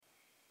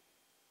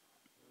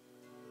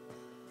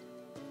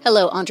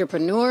Hello,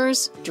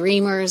 entrepreneurs,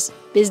 dreamers,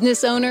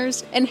 business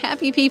owners, and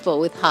happy people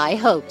with high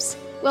hopes.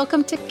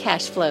 Welcome to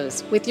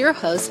Cashflows with your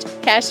host,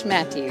 Cash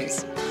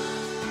Matthews.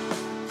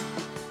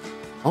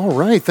 All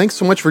right. Thanks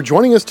so much for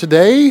joining us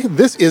today.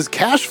 This is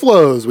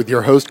Cashflows with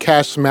your host,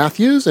 Cash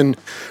Matthews, and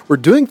we're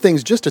doing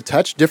things just a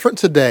touch different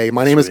today.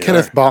 My name is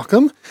Kenneth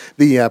Bauckham,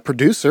 the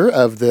producer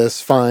of this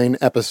fine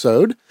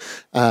episode,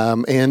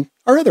 and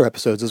our other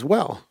episodes as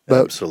well.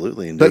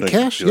 Absolutely. And doing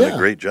a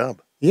great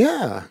job.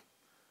 Yeah.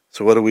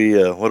 So what are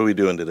we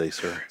doing today,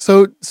 sir?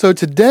 So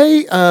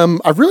today,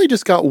 I've really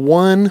just got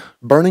one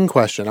burning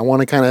question. I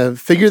want to kind of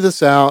figure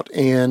this out,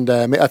 and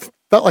I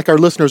felt like our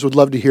listeners would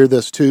love to hear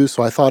this too.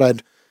 So I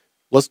thought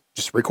let's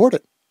just record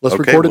it. Let's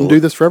record it and do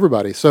this for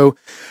everybody. So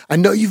I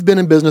know you've been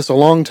in business a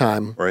long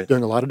time, right,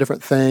 doing a lot of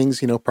different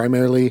things.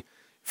 Primarily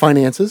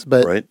finances,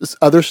 but right,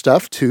 other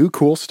stuff too,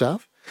 cool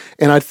stuff.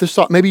 And I just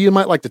thought maybe you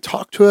might like to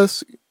talk to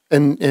us.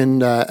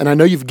 And I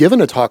know you've given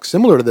a talk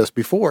similar to this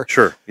before.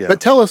 Sure. Yeah. But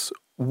tell us,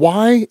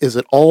 why is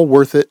it all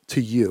worth it to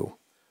you?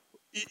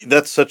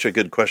 That's such a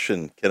good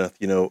question, Kenneth.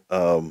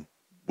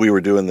 We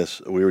were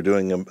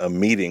doing a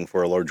meeting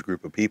for a large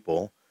group of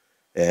people,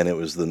 and it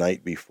was the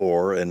night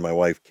before, and my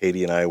wife,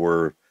 Katie, and I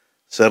were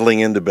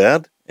settling into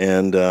bed,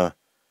 and,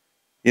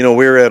 we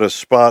were at a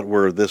spot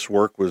where this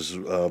work was,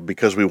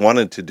 because we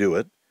wanted to do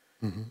it,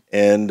 mm-hmm.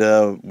 and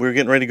we were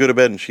getting ready to go to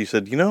bed, and she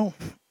said,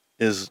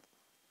 is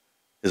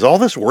all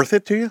this worth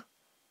it to you?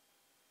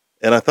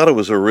 And I thought it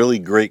was a really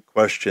great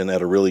question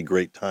at a really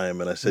great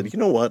time. And I said, mm-hmm. You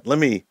know what? Let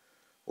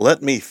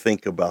me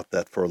think about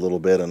that for a little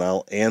bit, and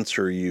I'll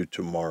answer you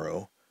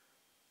tomorrow.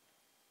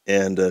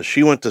 And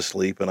she went to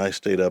sleep, and I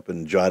stayed up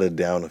and jotted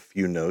down a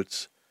few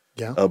notes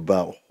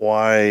about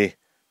why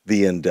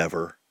the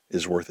endeavor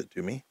is worth it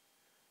to me.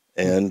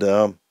 And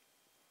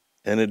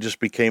it just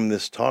became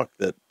this talk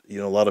that, a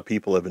lot of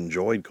people have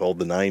enjoyed, called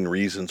the 9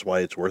 Reasons Why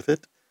It's Worth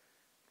It.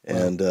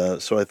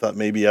 And so I thought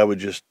maybe I would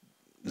just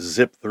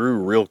zip through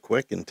real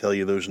quick and tell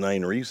you those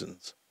 9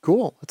 reasons.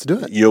 Cool. Let's do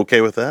it. You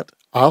okay with that?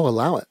 I'll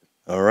allow it.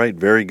 All right.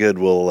 Very good.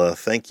 Well,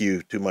 thank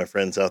you to my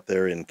friends out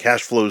there in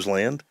Cashflows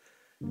land.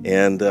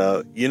 And,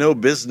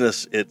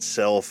 business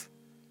itself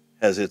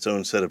has its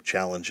own set of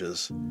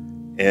challenges.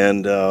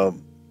 And,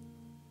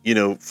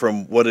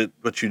 from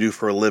what you do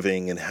for a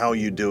living and how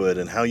you do it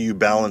and how you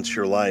balance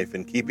your life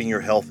and keeping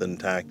your health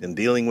intact and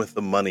dealing with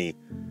the money.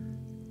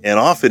 And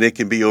often it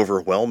can be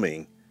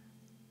overwhelming.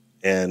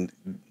 And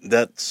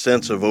that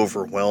sense of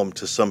overwhelm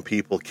to some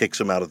people kicks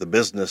them out of the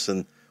business,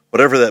 and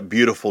whatever that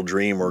beautiful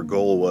dream or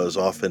goal was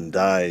often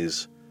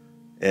dies.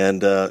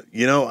 And,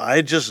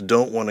 I just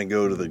don't want to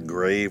go to the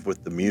grave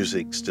with the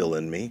music still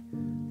in me.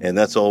 And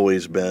that's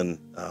always been,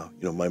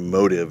 my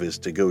motive is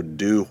to go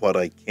do what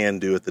I can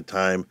do at the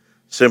time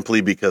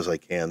simply because I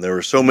can. There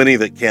are so many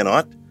that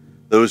cannot,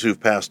 those who've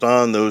passed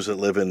on, those that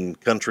live in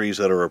countries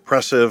that are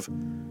oppressive.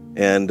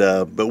 And,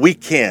 but we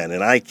can,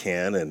 and I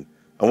can, and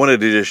I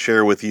wanted to just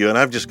share with you, and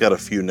I've just got a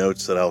few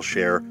notes that I'll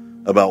share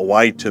about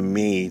why, to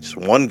me, just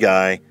one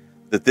guy,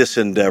 that this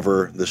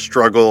endeavor, the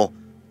struggle,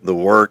 the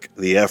work,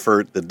 the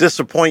effort, the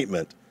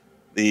disappointment,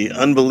 the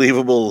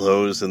unbelievable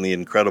lows and the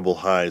incredible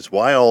highs,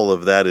 why all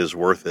of that is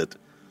worth it.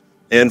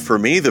 And for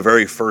me, the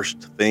very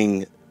first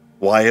thing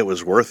why it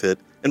was worth it,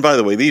 and by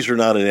the way, these are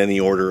not in any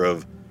order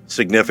of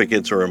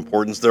significance or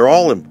importance. They're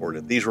all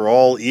important. These were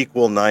all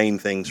equal 9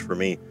 things for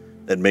me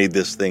that made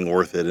this thing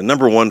worth it. And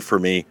number 1 for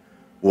me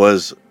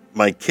was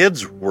my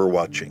kids were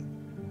watching,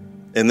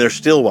 and they're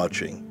still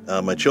watching.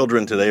 My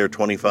children today are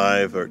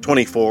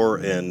 24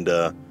 and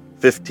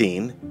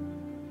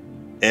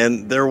 15,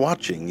 and they're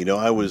watching.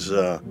 I was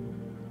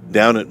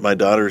down at my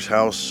daughter's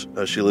house.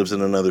 She lives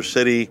in another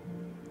city,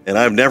 and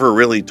I've never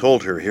really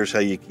told her, here's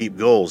how you keep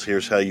goals,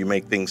 here's how you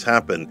make things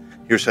happen,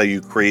 here's how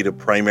you create a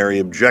primary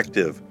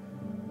objective.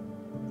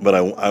 But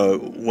I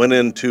went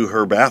into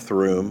her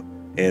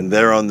bathroom, and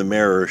there on the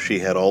mirror, she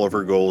had all of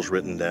her goals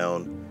written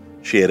down.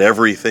 She had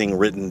everything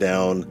written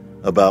down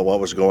about what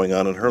was going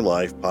on in her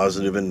life,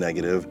 positive and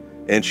negative,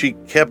 and she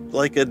kept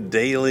like a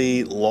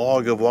daily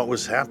log of what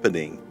was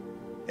happening.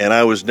 And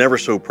I was never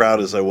so proud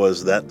as I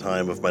was that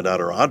time of my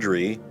daughter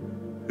Audrey,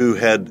 who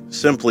had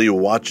simply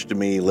watched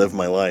me live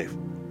my life.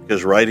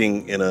 Because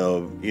writing in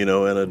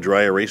a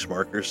dry erase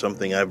marker is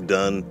something I've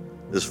done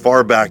as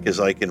far back as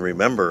I can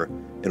remember.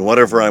 And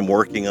whatever I'm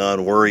working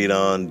on, worried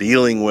on,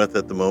 dealing with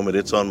at the moment,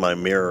 it's on my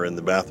mirror in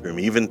the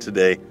bathroom, even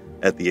today,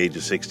 at the age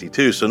of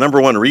 62. So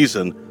number 1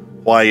 reason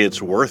why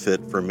it's worth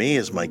it for me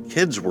is my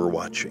kids were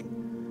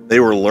watching. They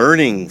were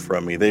learning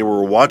from me. They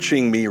were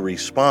watching me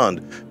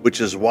respond,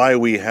 which is why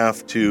we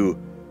have to,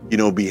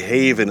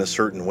 behave in a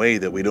certain way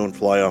that we don't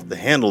fly off the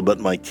handle. But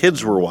my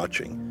kids were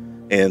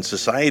watching. And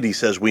society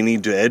says we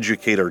need to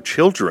educate our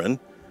children.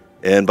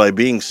 And by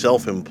being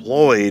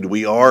self-employed,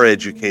 we are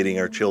educating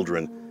our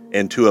children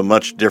into a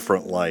much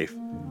different life.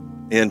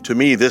 And to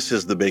me, this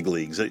is the big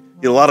leagues. A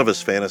lot of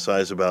us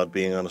fantasize about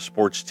being on a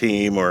sports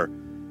team or,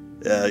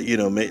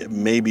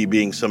 maybe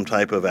being some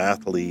type of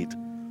athlete.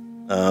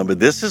 But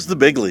this is the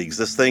big leagues,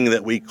 this thing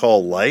that we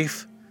call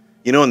life.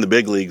 In the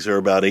big leagues, there are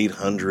about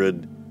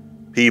 800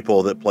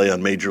 people that play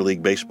on Major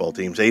League Baseball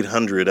teams,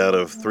 800 out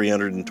of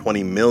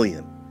 320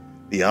 million.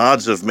 The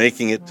odds of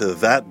making it to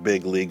that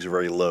big leagues are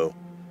very low.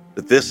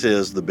 But this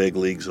is the big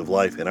leagues of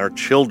life, and our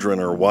children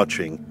are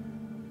watching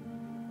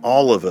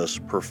all of us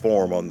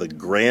perform on the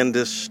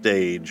grandest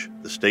stage,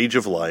 the stage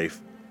of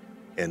life,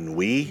 and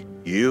we,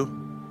 you,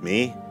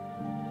 me,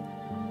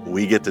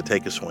 we get to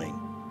take a swing,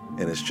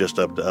 and it's just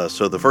up to us.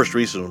 So the first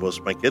reason was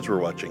my kids were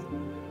watching.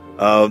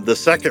 The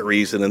second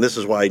reason, and this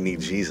is why I need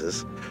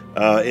Jesus,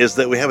 is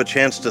that we have a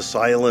chance to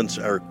silence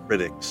our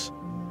critics.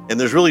 And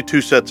there's really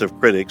two sets of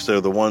critics.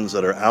 They're the ones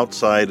that are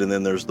outside, and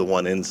then there's the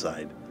one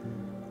inside.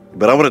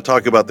 But I want to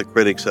talk about the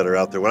critics that are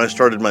out there. When I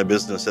started my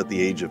business at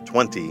the age of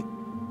 20,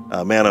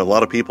 a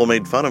lot of people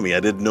made fun of me. I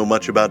didn't know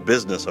much about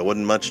business. I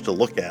wasn't much to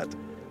look at.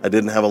 I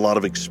didn't have a lot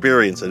of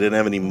experience. I didn't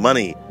have any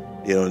money.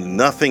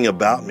 Nothing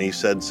about me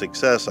said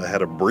success. I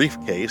had a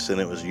briefcase, and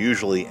it was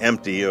usually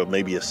empty or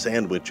maybe a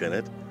sandwich in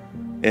it.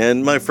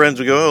 And my friends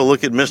would go, "Oh,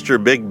 look at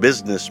Mr. Big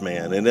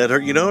Businessman." And it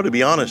hurt, to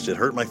be honest, it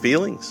hurt my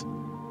feelings.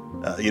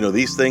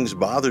 These things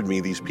bothered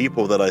me. These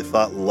people that I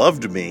thought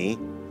loved me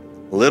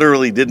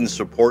literally didn't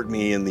support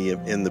me in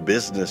the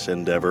business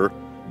endeavor,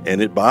 and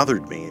it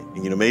bothered me.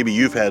 Maybe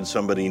you've had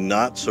somebody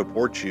not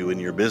support you in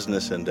your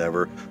business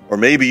endeavor, or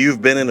maybe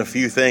you've been in a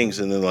few things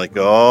and they're like,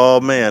 "Oh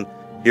man,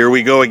 here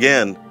we go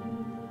again.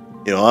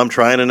 I'm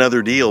trying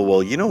another deal."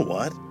 Well, you know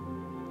what?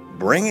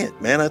 Bring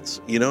it, man. It's,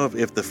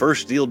 if the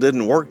first deal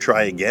didn't work,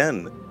 try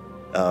again.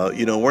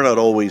 We're not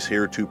always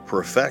here to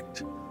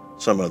perfect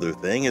some other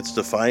thing. It's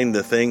to find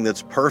the thing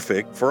that's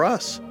perfect for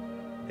us.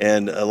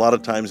 And a lot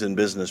of times in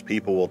business,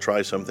 people will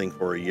try something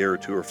for a year or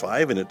 2 or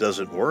 5 and it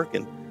doesn't work.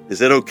 And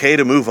is it okay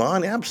to move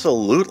on?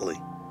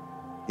 Absolutely.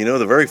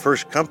 The very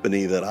first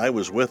company that I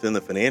was with in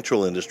the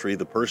financial industry,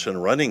 the person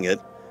running it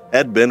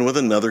had been with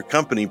another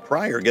company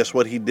prior. Guess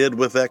what he did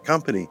with that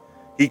company?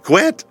 He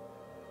quit.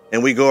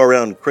 And we go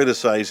around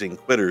criticizing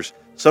quitters.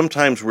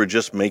 Sometimes we're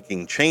just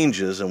making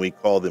changes and we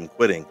call them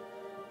quitting.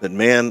 But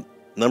man,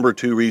 number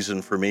 2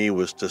 reason for me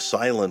was to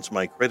silence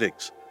my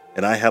critics.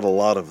 And I had a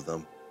lot of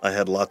them. I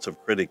had lots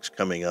of critics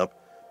coming up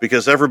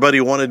because everybody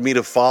wanted me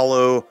to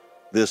follow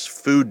this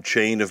food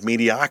chain of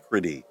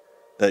mediocrity.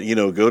 That,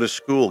 go to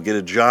school, get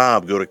a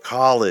job, go to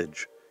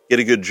college, get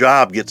a good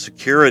job, get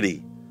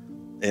security.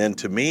 And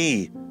to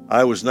me,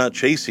 I was not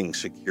chasing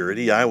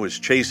security. I was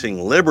chasing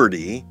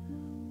liberty.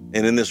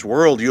 And in this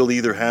world, you'll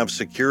either have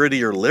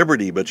security or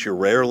liberty, but you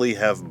rarely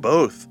have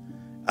both.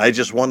 I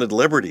just wanted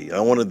liberty. I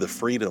wanted the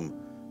freedom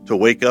to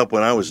wake up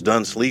when I was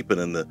done sleeping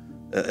and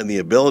the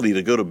ability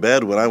to go to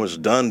bed when I was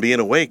done being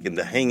awake and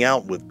to hang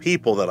out with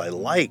people that I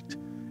liked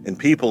and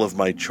people of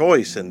my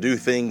choice and do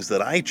things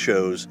that I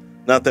chose,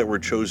 not that were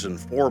chosen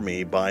for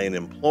me by an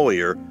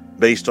employer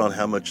based on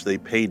how much they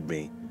paid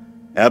me.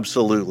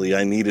 Absolutely,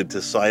 I needed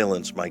to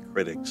silence my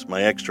critics,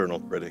 my external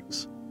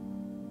critics.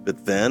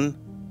 But then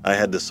I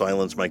had to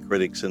silence my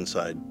critics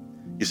inside.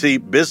 You see,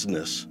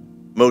 business,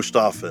 most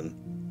often,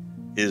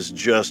 is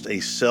just a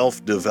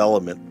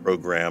self-development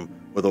program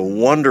with a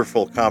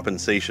wonderful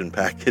compensation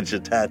package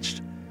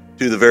attached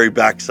to the very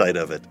backside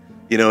of it.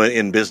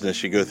 In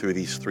business, you go through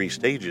these 3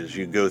 stages.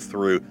 You go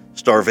through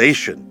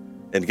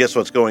starvation, and guess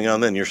what's going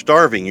on then? You're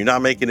starving. You're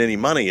not making any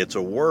money. It's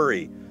a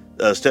worry.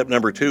 Step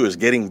number 2 is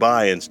getting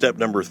by, and step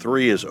number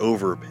 3 is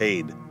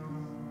overpaid.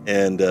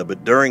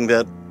 But during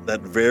that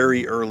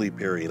very early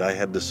period, I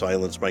had to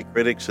silence my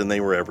critics, and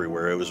they were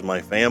everywhere. It was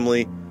my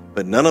family,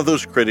 but none of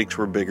those critics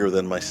were bigger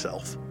than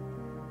myself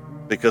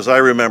because I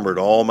remembered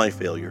all my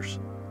failures.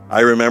 I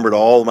remembered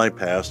all my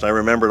past. I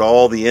remembered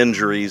all the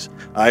injuries.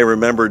 I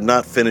remembered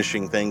not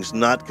finishing things,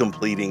 not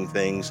completing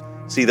things.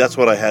 See, that's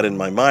what I had in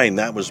my mind.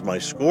 That was my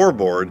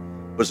scoreboard,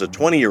 was a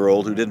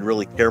 20-year-old who didn't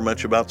really care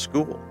much about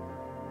school.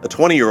 A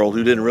 20-year-old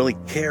who didn't really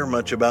care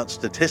much about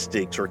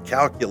statistics or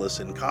calculus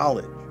in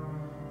college.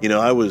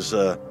 I was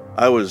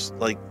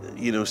like,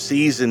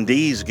 C's and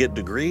D's, get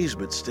degrees,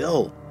 but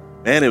still,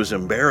 man, it was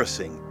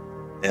embarrassing.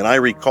 And I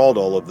recalled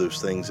all of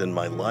those things in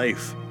my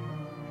life.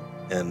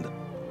 And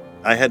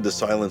I had to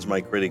silence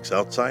my critics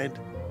outside,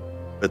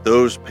 but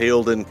those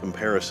paled in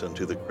comparison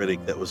to the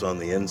critic that was on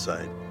the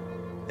inside.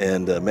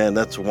 And man,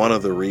 that's one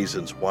of the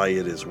reasons why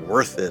it is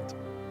worth it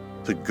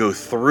to go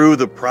through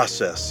the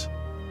process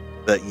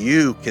that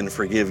you can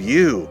forgive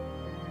you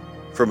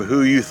from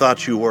who you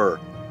thought you were.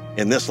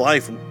 In this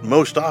life,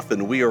 most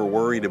often we are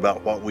worried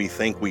about what we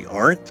think we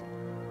aren't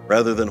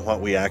rather than what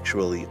we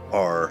actually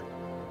are.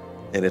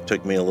 And it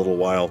took me a little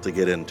while to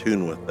get in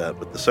tune with that.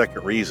 But the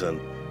second reason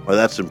why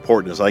that's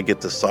important is I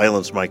get to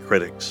silence my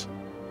critics.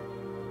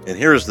 And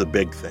here's the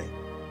big thing.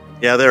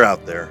 Yeah, they're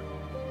out there.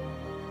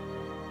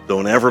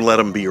 Don't ever let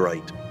them be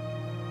right.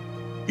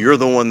 You're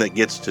the one that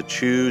gets to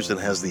choose and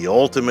has the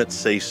ultimate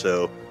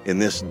say-so in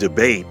this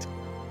debate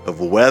of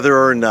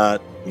whether or not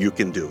you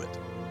can do it.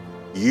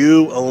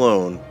 You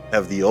alone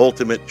have the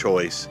ultimate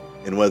choice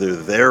in whether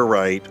they're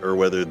right or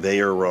whether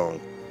they are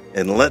wrong.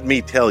 And let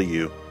me tell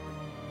you,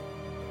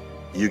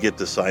 you get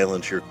to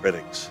silence your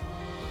critics.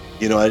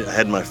 I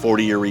had my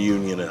 40-year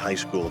reunion at high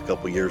school a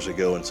couple years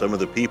ago, and some of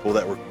the people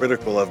that were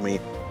critical of me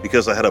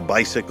because I had a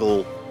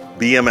bicycle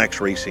BMX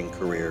racing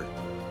career.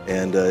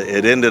 And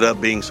it ended up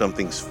being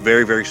something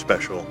very, very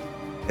special.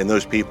 And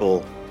those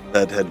people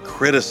that had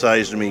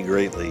criticized me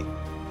greatly,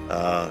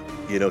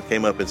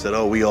 came up and said,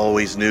 "Oh, we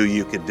always knew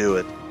you could do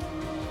it."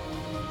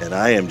 And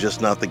I am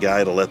just not the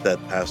guy to let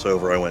that pass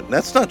over. I went,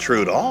 "That's not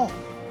true at all.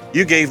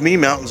 You gave me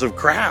mountains of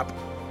crap.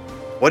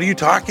 What are you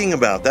talking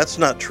about? That's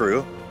not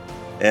true."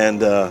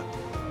 And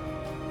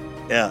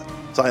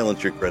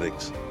silence your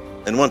critics.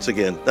 And once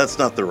again, that's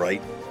not the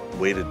right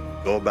way to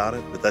go about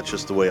it, but that's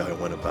just the way I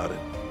went about it.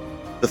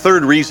 The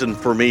third reason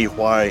for me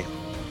why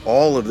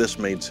all of this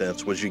made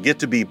sense was you get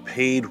to be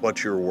paid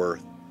what you're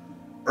worth.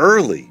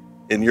 Early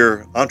in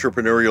your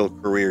entrepreneurial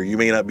career, you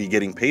may not be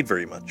getting paid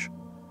very much.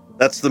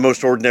 That's the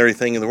most ordinary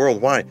thing in the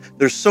world. Why?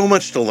 There's so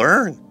much to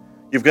learn.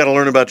 You've got to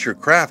learn about your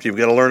craft. You've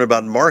got to learn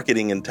about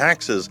marketing and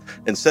taxes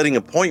and setting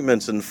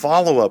appointments and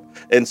follow-up.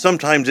 And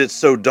sometimes it's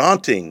so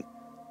daunting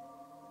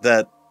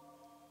that,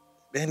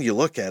 man, you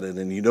look at it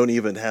and you don't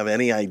even have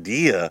any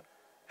idea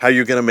how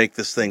you're going to make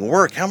this thing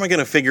work. How am I going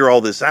to figure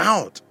all this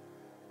out?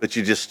 But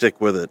you just stick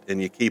with it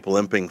and you keep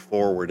limping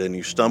forward and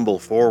you stumble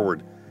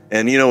forward.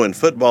 And, in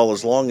football,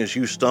 as long as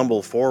you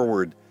stumble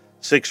forward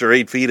 6 or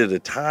 8 feet at a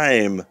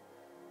time,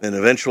 then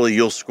eventually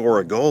you'll score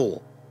a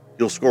goal.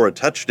 You'll score a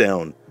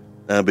touchdown.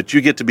 But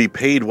you get to be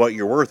paid what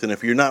you're worth. And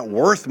if you're not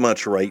worth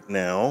much right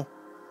now,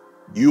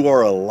 you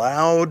are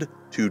allowed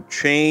to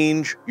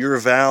change your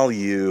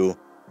value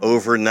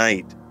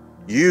overnight.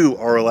 You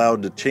are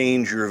allowed to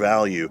change your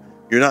value.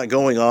 You're not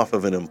going off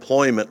of an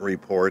employment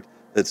report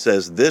that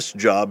says this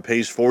job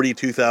pays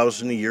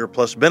 $42,000 a year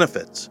plus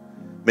benefits.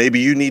 Maybe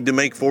you need to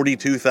make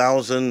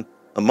 $42,000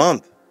 a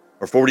month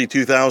or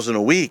 $42,000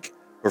 a week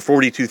or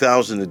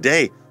 $42,000 a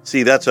day.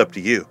 See, that's up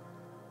to you.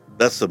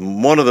 That's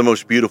one of the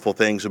most beautiful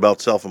things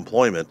about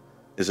self-employment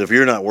is if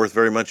you're not worth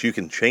very much, you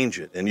can change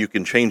it and you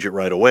can change it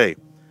right away.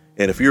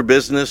 And if your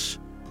business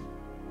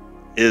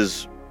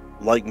is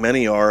like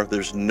many are,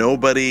 there's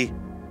nobody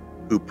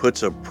who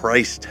puts a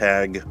price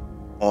tag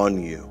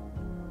on you.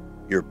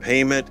 Your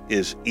payment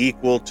is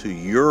equal to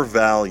your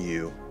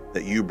value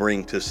that you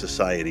bring to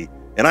society.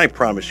 And I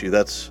promise you,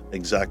 that's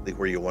exactly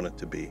where you want it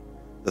to be.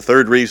 The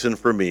third reason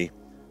for me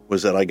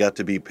was that I got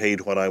to be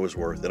paid what I was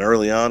worth. And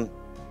early on,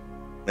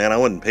 man, I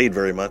wasn't paid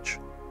very much.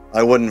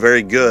 I wasn't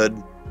very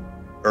good.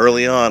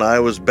 Early on, I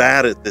was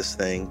bad at this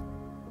thing,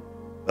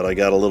 but I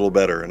got a little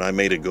better. And I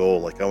made a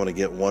goal, like I want to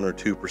get 1 or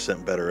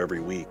 2% better every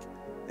week.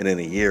 And in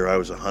a year, I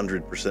was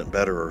 100%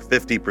 better or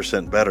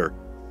 50% better.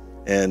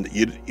 And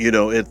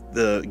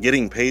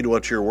getting paid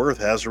what you're worth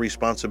has a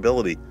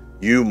responsibility.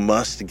 You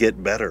must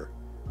get better.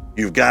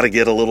 You've got to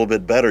get a little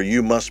bit better.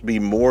 You must be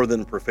more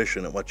than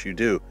proficient at what you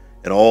do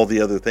and all the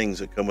other things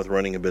that come with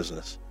running a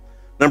business.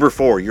 Number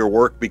 4, your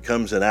work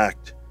becomes an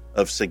act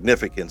of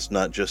significance,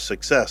 not just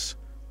success.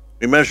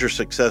 We measure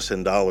success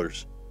in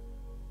dollars.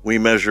 We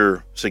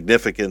measure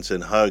significance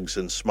in hugs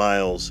and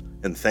smiles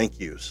and thank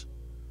yous.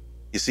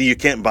 You see, you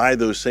can't buy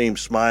those same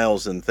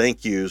smiles and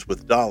thank yous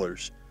with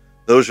dollars.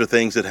 Those are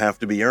things that have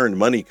to be earned.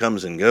 Money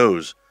comes and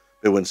goes.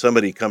 But when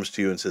somebody comes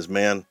to you and says,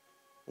 "Man,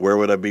 where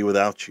would I be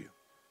without you?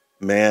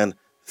 Man,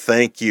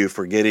 thank you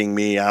for getting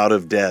me out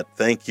of debt.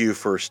 Thank you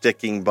for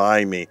sticking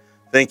by me.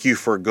 Thank you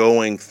for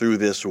going through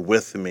this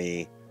with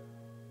me."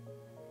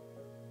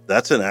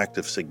 That's an act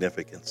of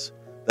significance.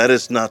 That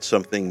is not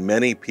something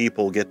many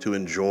people get to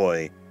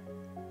enjoy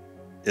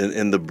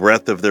in the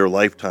breadth of their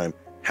lifetime.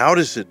 How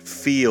does it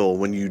feel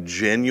when you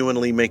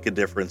genuinely make a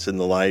difference in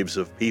the lives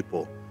of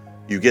people?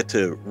 You get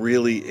to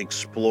really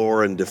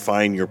explore and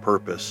define your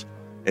purpose,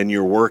 and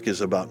your work is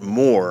about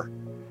more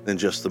than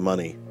just the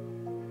money.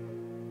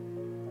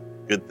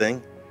 Good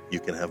thing, you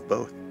can have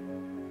both.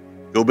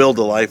 Go build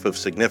a life of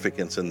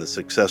significance and the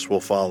success will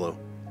follow.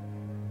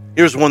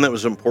 Here's one that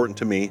was important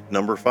to me,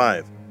 number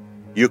 5.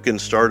 You can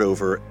start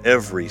over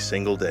every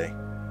single day.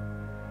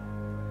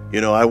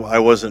 I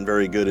wasn't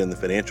very good in the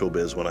financial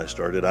biz when I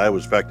started. I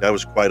was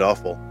quite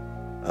awful.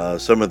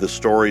 Some of the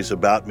stories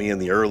about me in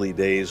the early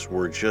days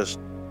were just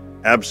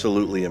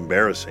absolutely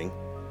embarrassing.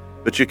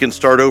 But you can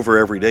start over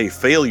every day.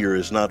 Failure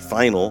is not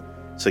final.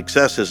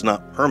 Success is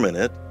not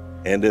permanent.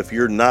 And if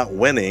you're not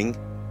winning,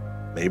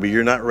 maybe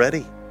you're not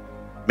ready.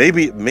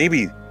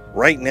 Maybe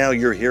right now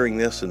you're hearing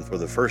this and for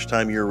the first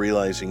time you're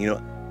realizing,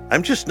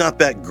 I'm just not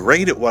that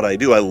great at what I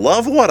do. I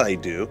love what I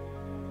do.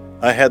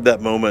 I had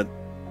that moment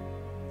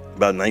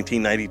about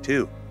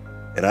 1992,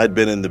 and I'd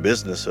been in the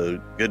business a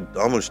good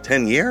almost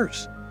 10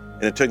 years.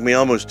 And it took me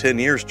almost 10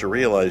 years to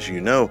realize,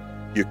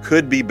 you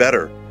could be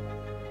better.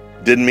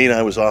 Didn't mean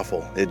I was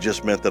awful. It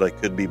just meant that I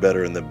could be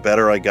better. And the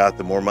better I got,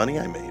 the more money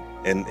I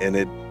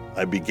made.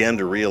 I began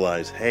to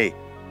realize, hey,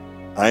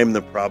 I'm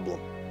the problem.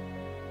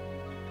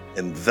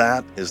 And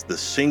that is the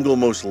single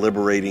most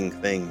liberating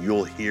thing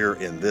you'll hear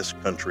in this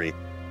country.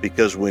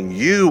 Because when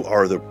you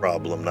are the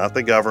problem, not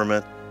the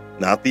government,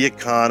 not the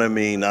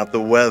economy, not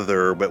the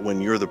weather, but when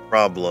you're the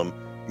problem,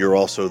 you're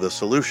also the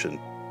solution.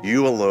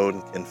 You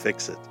alone can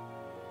fix it.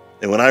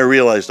 And when I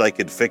realized I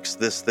could fix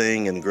this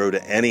thing and grow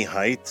to any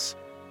heights,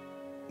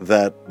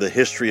 that the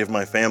history of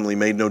my family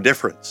made no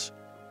difference.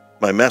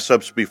 My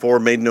mess-ups before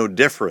made no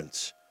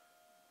difference.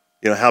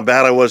 How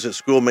bad I was at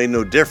school made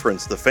no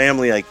difference. The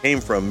family I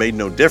came from made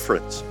no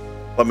difference.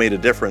 What made a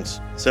difference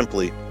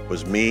simply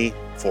was me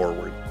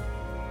forward.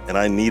 And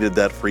I needed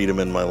that freedom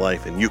in my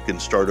life, and you can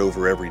start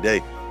over every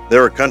day.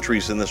 There are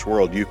countries in this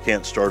world you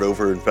can't start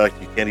over. In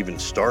fact, you can't even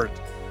start.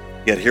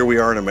 Yet here we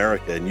are in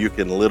America, and you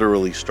can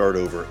literally start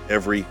over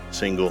every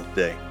single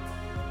day.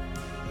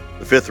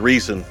 The fifth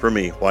reason for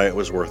me why it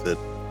was worth it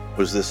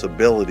was this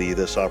ability,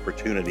 this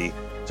opportunity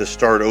to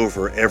start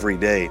over every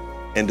day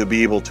and to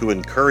be able to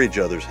encourage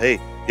others. Hey,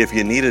 if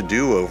you need a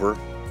do-over,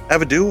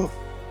 have a do-over.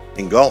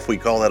 In golf, we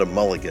call that a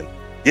mulligan.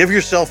 Give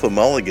yourself a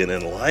mulligan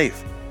in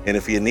life. And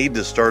if you need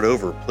to start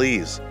over,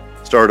 please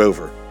start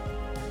over.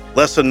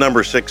 Lesson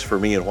number 6 for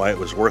me and why it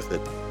was worth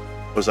it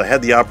was I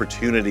had the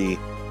opportunity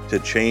to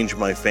change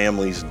my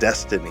family's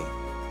destiny.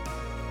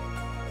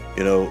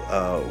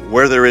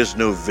 Where there is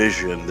no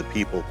vision, the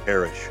people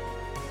perish.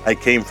 I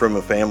came from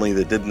a family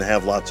that didn't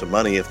have lots of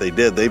money. If they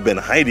did, they've been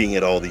hiding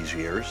it all these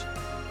years.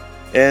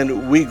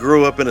 And we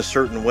grew up in a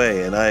certain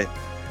way, and I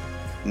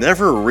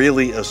never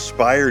really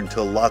aspired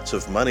to lots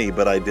of money,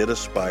 but I did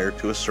aspire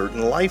to a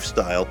certain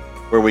lifestyle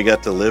where we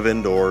got to live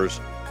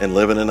indoors and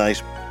live in a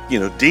nice,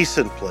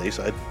 decent place.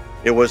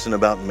 It wasn't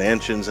about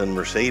mansions and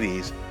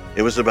Mercedes.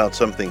 It was about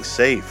something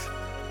safe,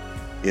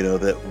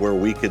 that where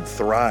we could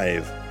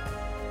thrive.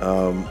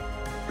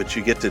 But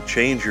you get to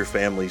change your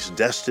family's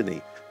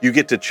destiny. You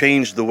get to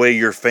change the way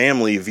your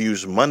family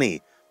views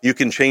money. You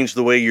can change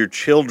the way your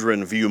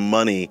children view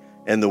money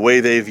and the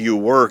way they view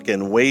work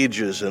and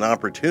wages and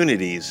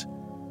opportunities.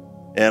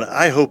 And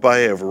I hope I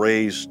have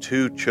raised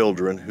 2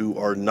 children who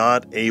are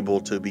not able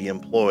to be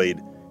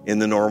employed in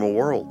the normal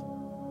world.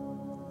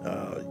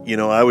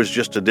 I was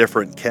just a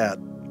different cat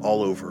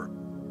all over.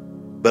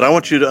 But I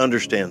want you to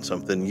understand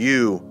something.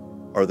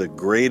 You are the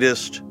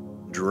greatest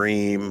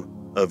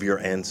dream of your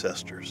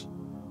ancestors.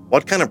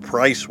 What kind of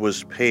price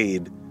was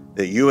paid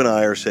that you and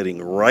I are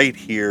sitting right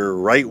here,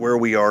 right where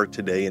we are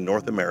today in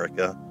North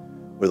America,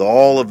 with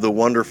all of the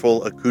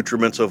wonderful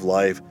accoutrements of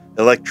life,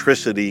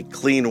 electricity,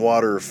 clean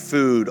water,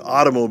 food,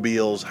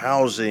 automobiles,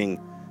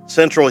 housing,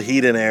 central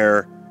heat and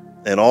air,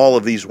 and all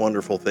of these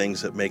wonderful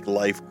things that make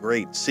life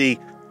great. See,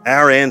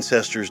 our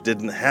ancestors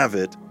didn't have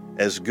it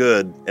as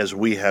good as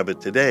we have it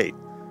today.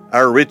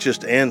 Our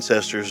richest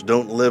ancestors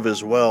don't live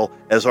as well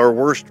as our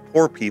worst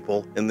poor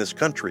people in this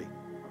country.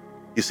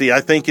 You see,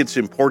 I think it's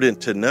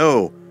important to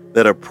know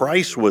that a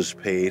price was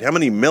paid. How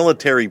many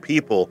military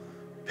people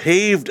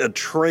paved a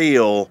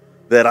trail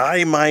that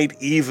I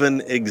might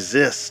even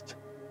exist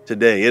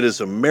today? It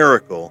is a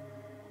miracle.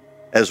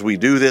 As we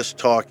do this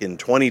talk in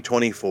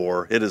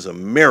 2024, it is a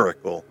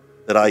miracle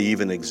that I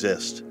even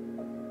exist.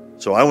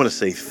 So I want to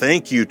say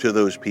thank you to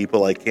those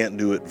people. I can't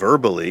do it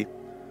verbally,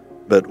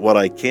 but what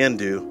I can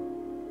do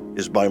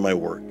is by my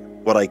work.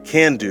 What I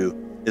can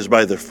do is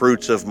by the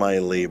fruits of my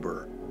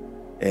labor.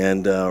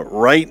 And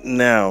right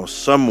now,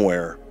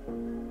 somewhere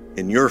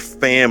in your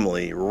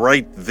family,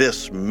 right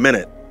this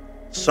minute,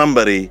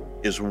 somebody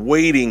is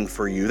waiting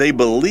for you. They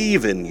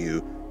believe in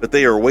you, but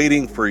they are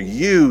waiting for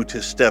you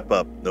to step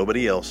up.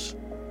 Nobody else.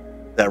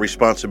 That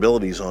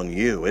responsibility is on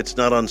you. It's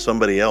not on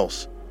somebody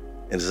else.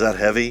 And is that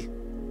heavy?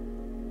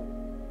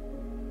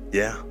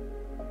 Yeah,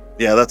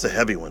 that's a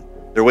heavy one.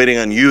 They're waiting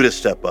on you to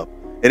step up.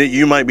 And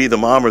you might be the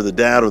mom or the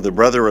dad or the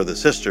brother or the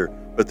sister,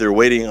 but they're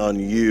waiting on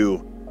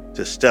you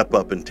to step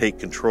up and take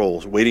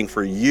control, waiting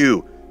for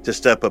you to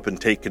step up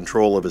and take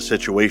control of a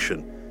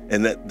situation.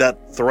 And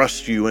that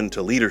thrusts you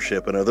into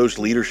leadership. And are those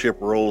leadership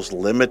roles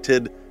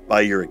limited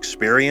by your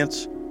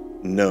experience?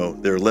 No,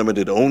 they're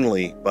limited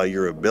only by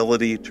your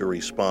ability to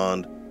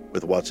respond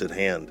with what's at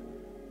hand.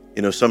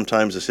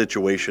 Sometimes a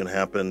situation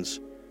happens,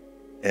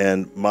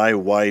 and my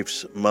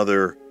wife's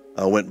mother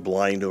went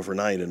blind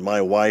overnight, and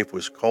my wife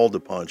was called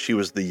upon. She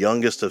was the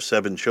youngest of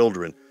 7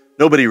 children.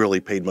 Nobody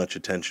really paid much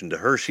attention to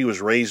her. She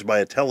was raised by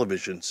a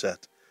television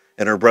set,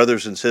 and her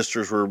brothers and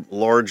sisters were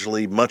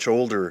largely much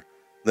older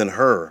than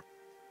her.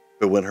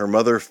 But when her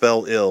mother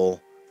fell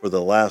ill for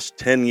the last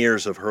 10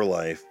 years of her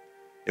life,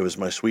 it was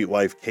my sweet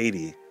wife,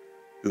 Katie,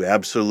 who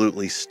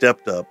absolutely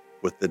stepped up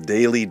with the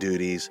daily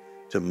duties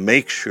to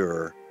make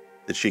sure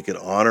that she could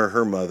honor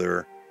her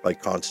mother by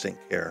constant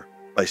care,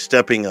 by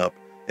stepping up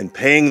and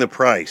paying the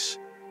price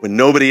when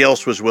nobody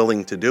else was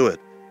willing to do it.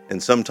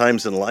 And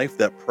sometimes in life,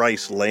 that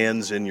price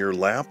lands in your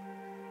lap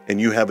and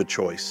you have a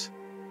choice.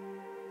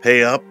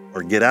 Pay up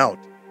or get out.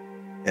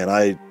 And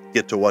I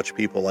get to watch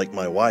people like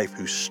my wife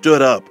who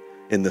stood up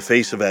in the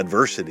face of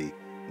adversity,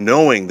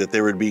 knowing that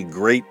there would be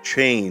great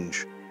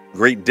change,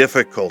 great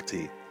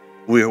difficulty.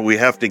 We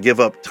have to give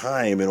up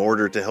time in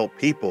order to help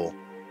people.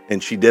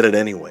 And she did it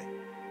anyway.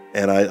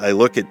 And I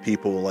look at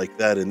people like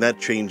that, and that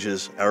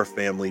changes our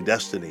family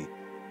destiny.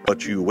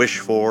 What you wish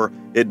for,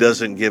 it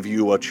doesn't give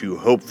you what you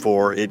hope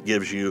for. It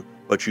gives you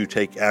what you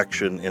take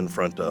action in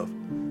front of.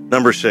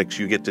 Number 6,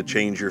 you get to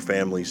change your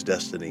family's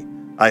destiny.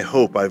 I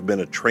hope I've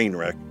been a train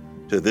wreck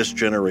to this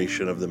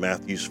generation of the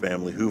Matthews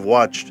family who've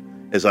watched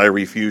as I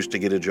refused to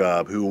get a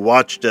job, who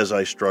watched as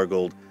I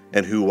struggled,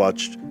 and who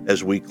watched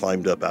as we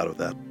climbed up out of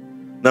that.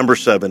 Number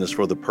 7 is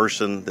for the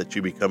person that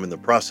you become in the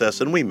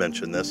process. And we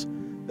mentioned this,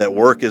 that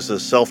work is a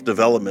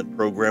self-development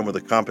program with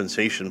a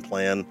compensation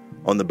plan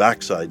on the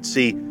backside.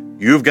 See,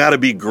 you've got to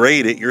be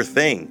great at your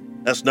thing.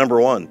 That's number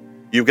 1.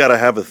 You've got to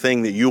have a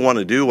thing that you want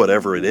to do,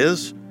 whatever it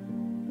is.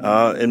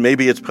 And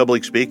maybe it's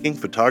public speaking,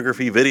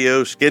 photography,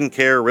 video,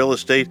 skincare, real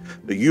estate,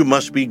 but you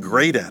must be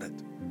great at it.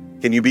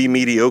 Can you be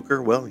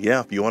mediocre? Well, yeah,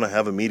 if you want to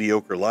have a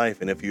mediocre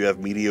life and if you have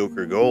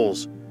mediocre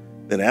goals,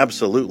 then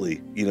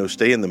absolutely,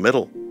 stay in the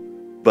middle.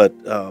 But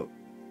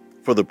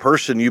for the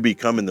person you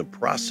become in the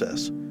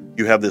process,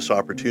 you have this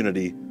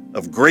opportunity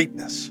of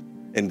greatness.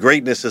 And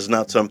greatness is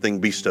not something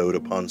bestowed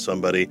upon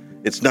somebody.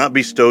 It's not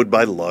bestowed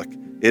by luck.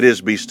 It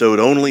is bestowed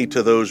only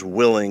to those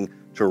willing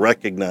to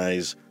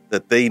recognize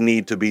that they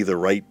need to be the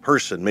right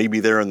person. Maybe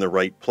they're in the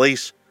right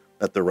place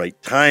at the right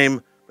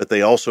time, but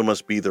they also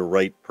must be the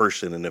right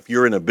person. And if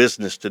you're in a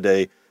business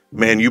today,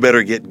 man, you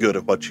better get good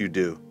at what you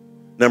do.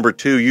 Number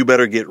 2, you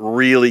better get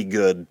really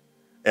good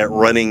at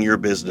running your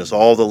business,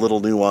 all the little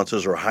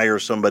nuances, or hire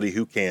somebody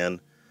who can.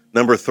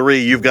 Number 3,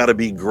 you've got to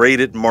be great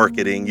at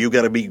marketing. You've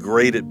got to be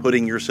great at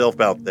putting yourself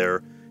out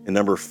there. And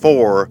number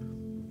 4,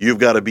 you've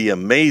got to be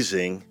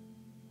amazing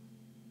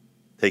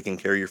taking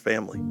care of your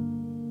family.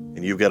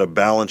 And you've got to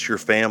balance your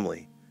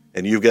family.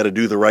 And you've got to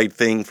do the right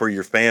thing for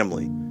your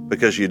family,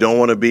 because you don't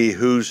want to be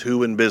who's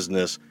who in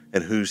business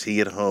and who's he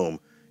at home.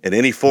 And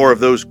any 4 of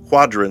those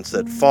quadrants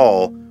that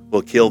fall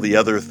will kill the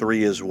other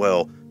 3 as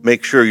well.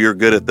 Make sure you're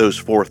good at those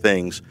 4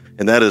 things.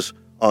 And that is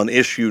on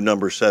issue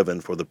number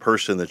 7 for the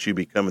person that you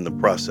become in the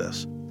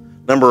process.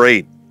 Number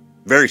 8,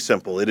 very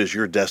simple. It is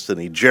your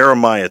destiny.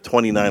 Jeremiah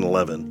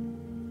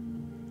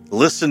 29:11.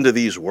 Listen to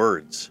these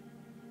words.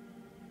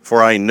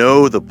 For I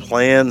know the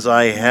plans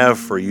I have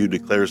for you,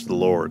 declares the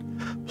Lord.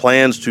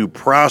 Plans to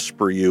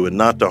prosper you and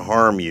not to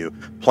harm you.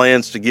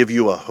 Plans to give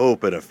you a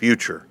hope and a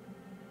future.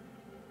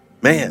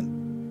 Man,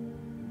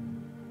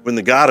 when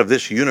the God of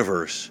this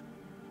universe,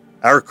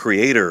 our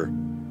Creator,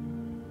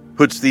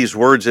 puts these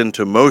words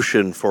into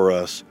motion for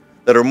us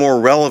that are more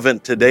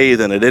relevant today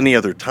than at any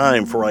other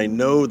time, for I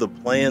know the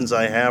plans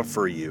I have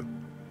for you.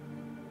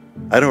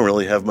 I don't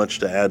really have much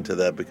to add to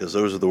that, because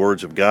those are the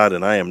words of God,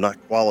 and I am not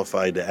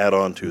qualified to add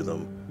on to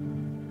them.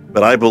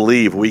 But I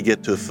believe we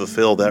get to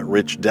fulfill that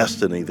rich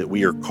destiny that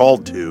we are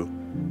called to,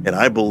 and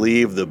I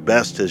believe the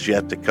best is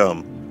yet to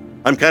come.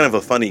 I'm kind of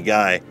a funny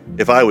guy.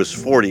 If I was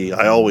 40,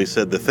 I always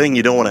said the thing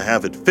you don't want to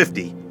have at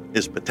 50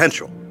 is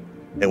potential.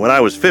 And when I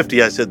was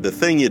 50, I said the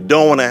thing you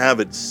don't want to have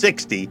at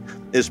 60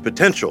 is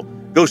potential.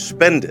 Go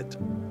spend it.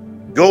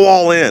 Go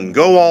all in.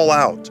 Go all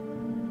out.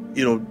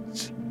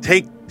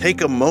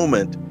 Take a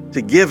moment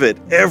to give it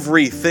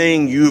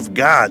everything you've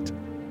got.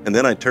 And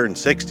then I turned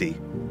 60.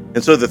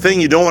 And so the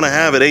thing you don't want to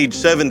have at age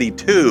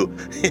 72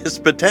 is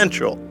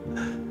potential.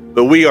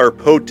 But we are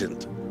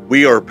potent.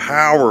 We are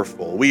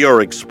powerful. We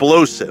are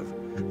explosive.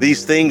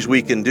 These things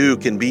we can do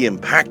can be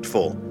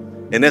impactful.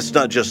 And it's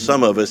not just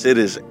some of us. It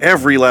is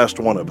every last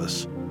one of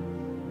us.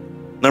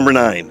 Number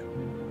 9,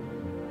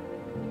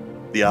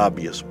 the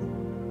obvious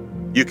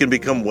one. You can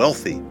become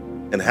wealthy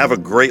and have a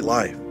great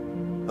life.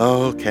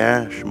 Oh,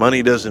 cash,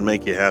 money doesn't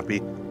make you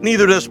happy.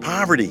 Neither does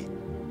poverty.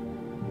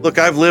 Look,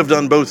 I've lived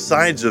on both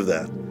sides of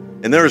that.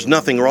 And there is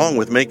nothing wrong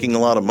with making a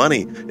lot of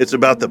money. It's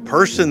about the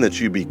person that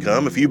you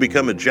become. If you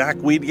become a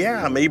jackweed,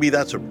 yeah, maybe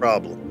that's a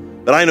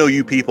problem. But I know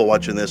you people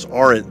watching this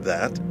aren't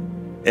that.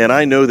 And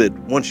I know that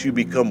once you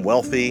become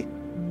wealthy,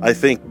 I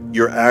think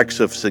your acts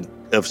of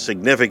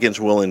significance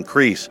will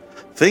increase.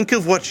 Think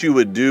of what you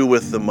would do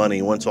with the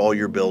money once all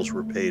your bills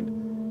were paid,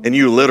 and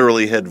you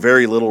literally had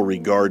very little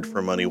regard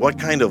for money. What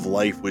kind of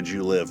life would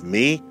you live?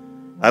 Me?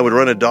 I would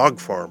run a dog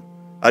farm.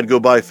 I'd go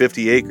buy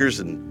 50 acres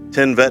and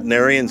 10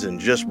 veterinarians and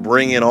just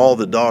bring in all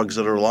the dogs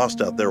that are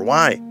lost out there.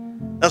 Why?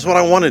 That's what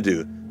I want to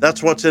do.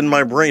 That's what's in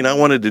my brain. I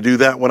wanted to do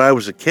that when I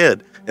was a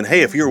kid. And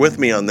hey, if you're with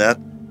me on that,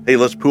 hey,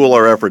 let's pool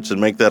our efforts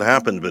and make that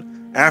happen. But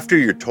after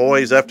your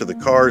toys, after the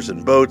cars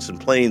and boats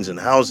and planes and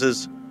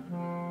houses,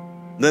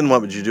 then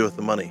what would you do with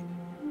the money?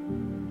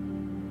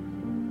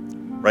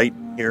 Right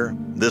here,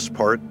 this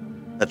part,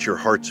 that's your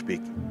heart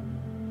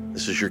speaking.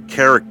 This is your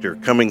character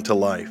coming to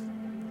life.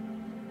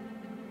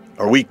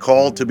 Are we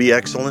called to be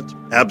excellent?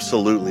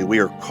 Absolutely. We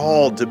are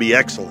called to be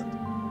excellent.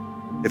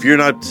 If you're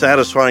not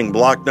satisfying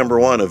block number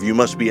 1 of you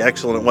must be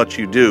excellent at what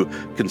you do,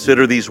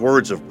 consider these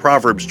words of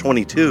Proverbs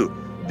 22.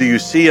 Do you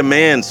see a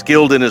man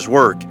skilled in his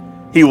work?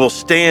 He will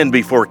stand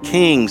before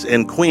kings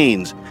and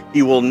queens.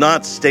 He will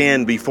not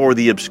stand before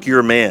the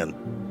obscure man.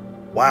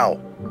 Wow.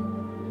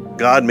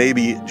 God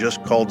maybe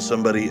just called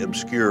somebody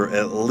obscure,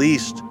 at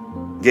least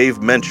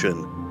gave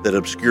mention that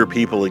obscure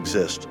people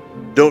exist.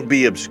 Don't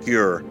be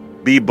obscure.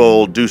 Be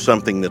bold. Do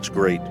something that's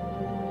great.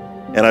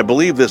 And I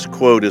believe this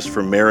quote is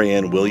from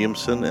Marianne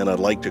Williamson, and I'd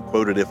like to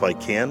quote it if I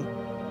can.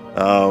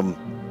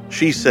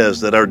 She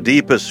says that our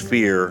deepest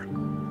fear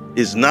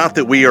is not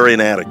that we are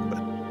inadequate.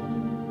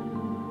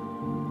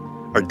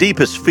 Our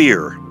deepest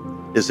fear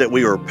is that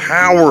we are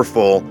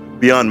powerful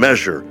beyond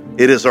measure.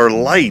 It is our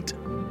light,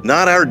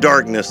 not our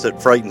darkness,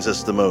 that frightens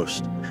us the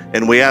most.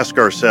 And we ask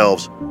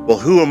ourselves, well,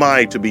 who am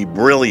I to be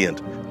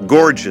brilliant,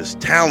 gorgeous,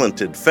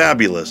 talented,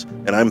 fabulous,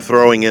 and I'm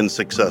throwing in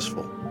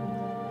successful.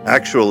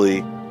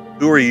 Actually,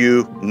 who are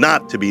you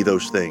not to be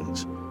those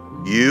things?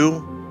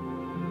 You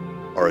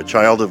are a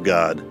child of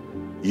God.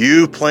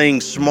 You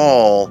playing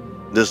small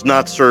does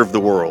not serve the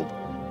world.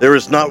 There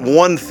is not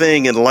one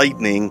thing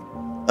enlightening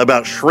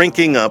about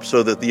shrinking up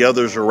so that the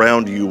others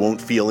around you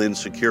won't feel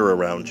insecure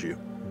around you.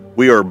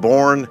 We are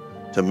born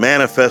to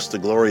manifest the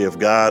glory of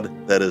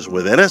God that is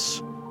within us,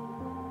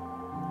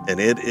 and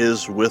it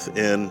is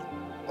within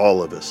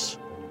all of us.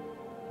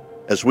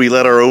 As we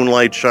let our own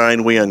light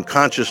shine, we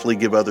unconsciously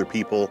give other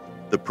people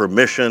the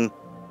permission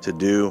to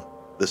do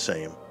the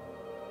same.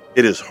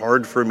 It is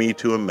hard for me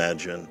to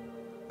imagine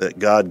that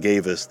God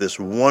gave us this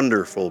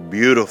wonderful,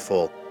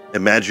 beautiful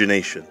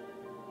imagination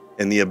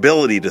and the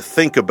ability to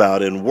think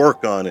about and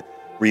work on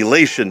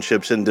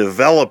relationships and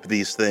develop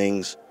these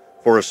things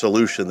for a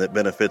solution that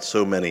benefits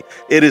so many.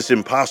 It is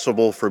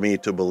impossible for me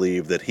to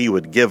believe that He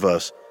would give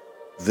us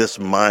this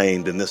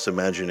mind and this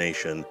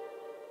imagination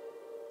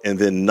and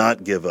then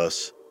not give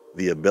us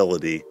the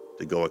ability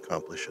to go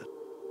accomplish it.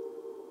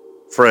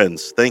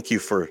 Friends, thank you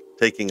for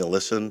taking a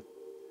listen.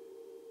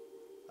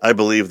 I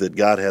believe that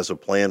God has a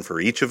plan for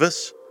each of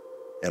us,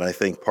 and I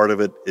think part of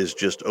it is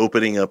just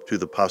opening up to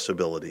the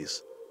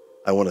possibilities.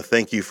 I want to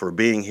thank you for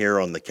being here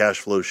on the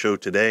Cashflows Show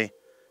today,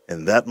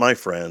 and that, my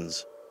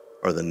friends,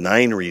 are the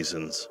 9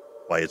 reasons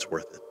why it's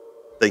worth it.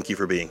 Thank you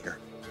for being here.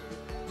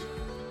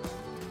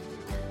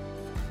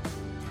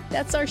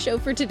 That's our show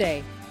for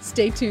today.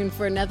 Stay tuned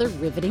for another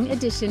riveting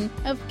edition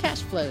of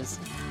Cashflows.